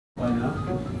I'm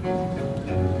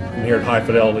here at High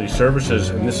Fidelity Services,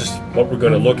 and this is what we're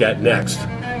going to look at next.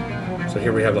 So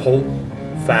here we have the whole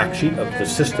fact sheet of the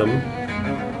system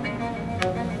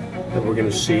that we're going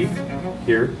to see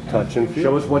here, touch and feel.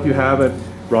 Show us what you have at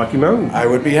Rocky Mountain. I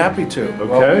would be happy to. Okay.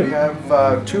 Well, we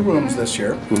have 2 rooms this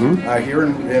year. Here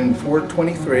in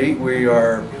 423, we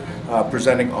are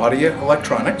presenting Audia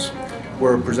electronics.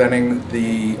 We're presenting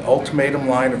the Ultimatum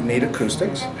line of neat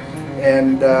acoustics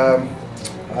and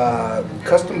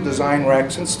custom design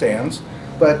racks and stands.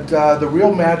 But the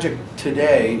real magic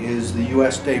today is the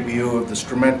U.S. debut of the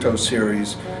Strumento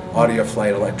series Audia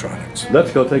flight electronics.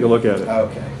 Let's go take a look at it.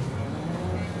 Okay.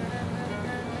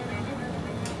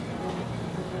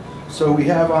 So we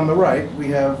have on the right, we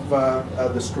have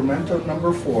the Strumento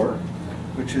number 4,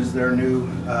 which is their new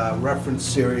reference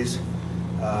series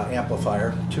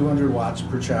amplifier, 200 watts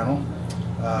per channel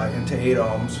into 8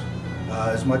 ohms,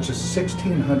 as much as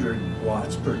 1600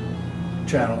 watts per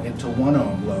channel into 1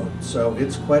 ohm load. So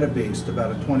it's quite a beast,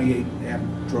 about a 28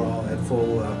 amp draw at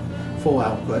full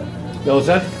output. Now, is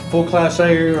that full Class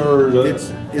A or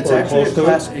it's actually a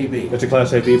Class AB. It's a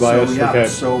Class AB bias. So, yeah, okay.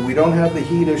 So we don't have the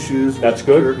heat issues. That's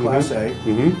good. For Class A,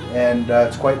 and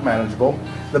it's quite manageable.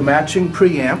 The matching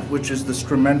preamp, which is the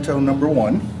Strumento number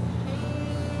 1,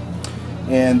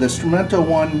 and the Strumento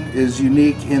 1 is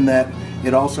unique in that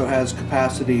it also has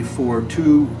capacity for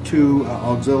two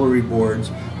auxiliary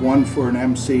boards, one for an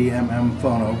MC/MM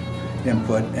phono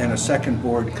input and a second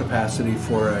board capacity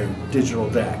for a digital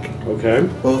DAC. Okay.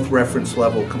 Both reference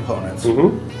level components.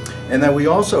 And then we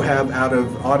also have, out of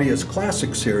Audia's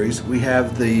classic series, we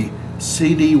have the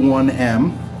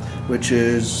CD1M, which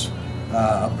is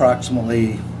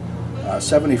approximately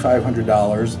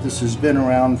 $7,500. This has been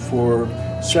around for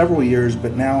several years,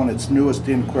 but now in its newest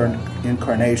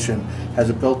incarnation has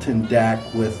a built-in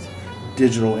DAC with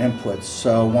digital inputs,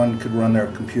 so one could run their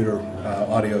computer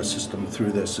audio system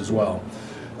through this as well.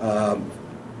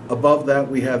 Above that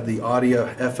we have the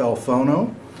Audia FL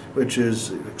Phono, which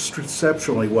is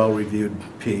exceptionally well-reviewed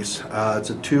piece. It's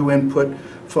a 2-input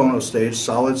phono stage,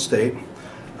 solid state,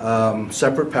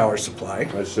 separate power supply.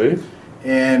 I see.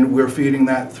 And we're feeding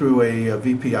that through a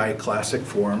VPI Classic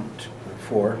form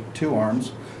for 2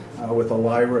 arms with a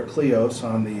Lyra Cleos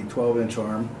on the 12-inch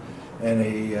arm and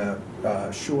a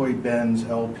Shoei Benz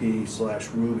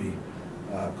LP/Ruby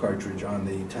cartridge on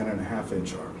the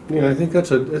 10.5-inch arm. Yeah, I think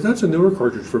that's a newer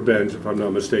cartridge for Benz, if I'm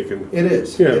not mistaken. It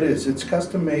is. Yeah. It is. It's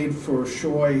custom made for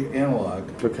Shoei Analog.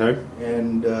 Okay.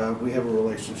 And we have a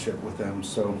relationship with them,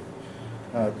 so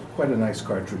quite a nice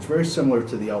cartridge. Very similar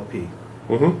to the LP.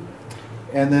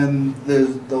 And then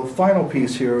the final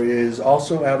piece here is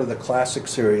also out of the classic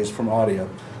series from Audia.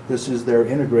 This is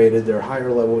their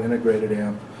higher level integrated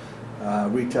amp.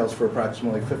 Retails for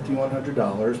approximately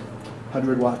 $5,100,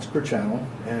 100 watts per channel,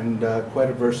 and quite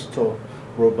a versatile,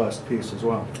 robust piece as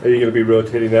well. Are you going to be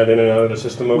rotating that in and out of the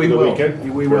system over the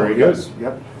weekend? We will. Very good. Yes.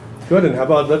 Yep. Good, and how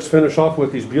about let's finish off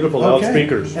with these beautiful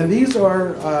loudspeakers. And these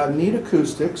are Neat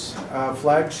Acoustics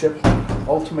flagship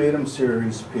Ultimatum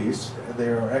series piece. They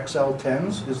are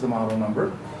XL10s is the model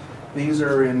number. These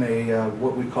are in a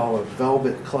what we call a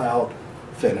velvet cloud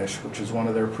finish, which is one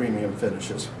of their premium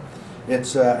finishes.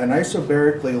 It's an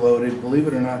isobarically loaded, believe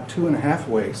it or not,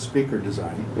 2.5-way speaker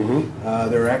design.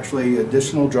 There are actually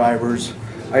additional drivers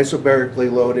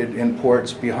isobarically loaded in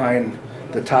ports behind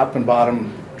the top and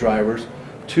bottom drivers.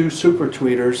 2 super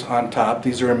tweeters on top.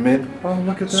 These are mid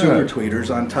super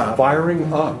tweeters on top.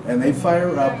 Firing up. And they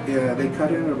fire up, they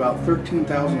cut in at about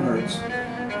 13,000 hertz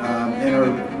and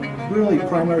are really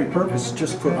primary purpose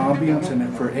just for ambience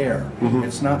and for air.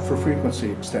 It's not for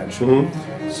frequency extension.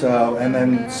 So, and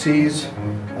then C's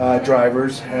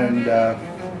drivers and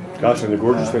gosh, and the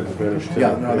gorgeous fit and finish too.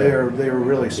 Yeah, no, they are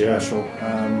really special.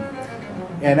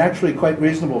 And actually quite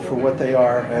reasonable for what they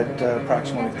are at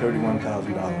approximately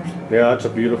 $31,000. Yeah, that's a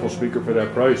beautiful speaker for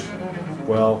that price.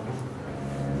 Well,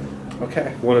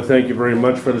 okay. I want to thank you very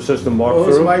much for the system walkthrough. Well, it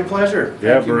was my pleasure.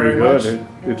 Yeah, Thank you very good. much.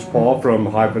 It's Paul from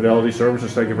High Fidelity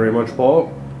Services. Thank you very much,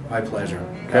 Paul. My pleasure.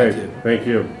 Okay, thank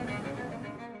you.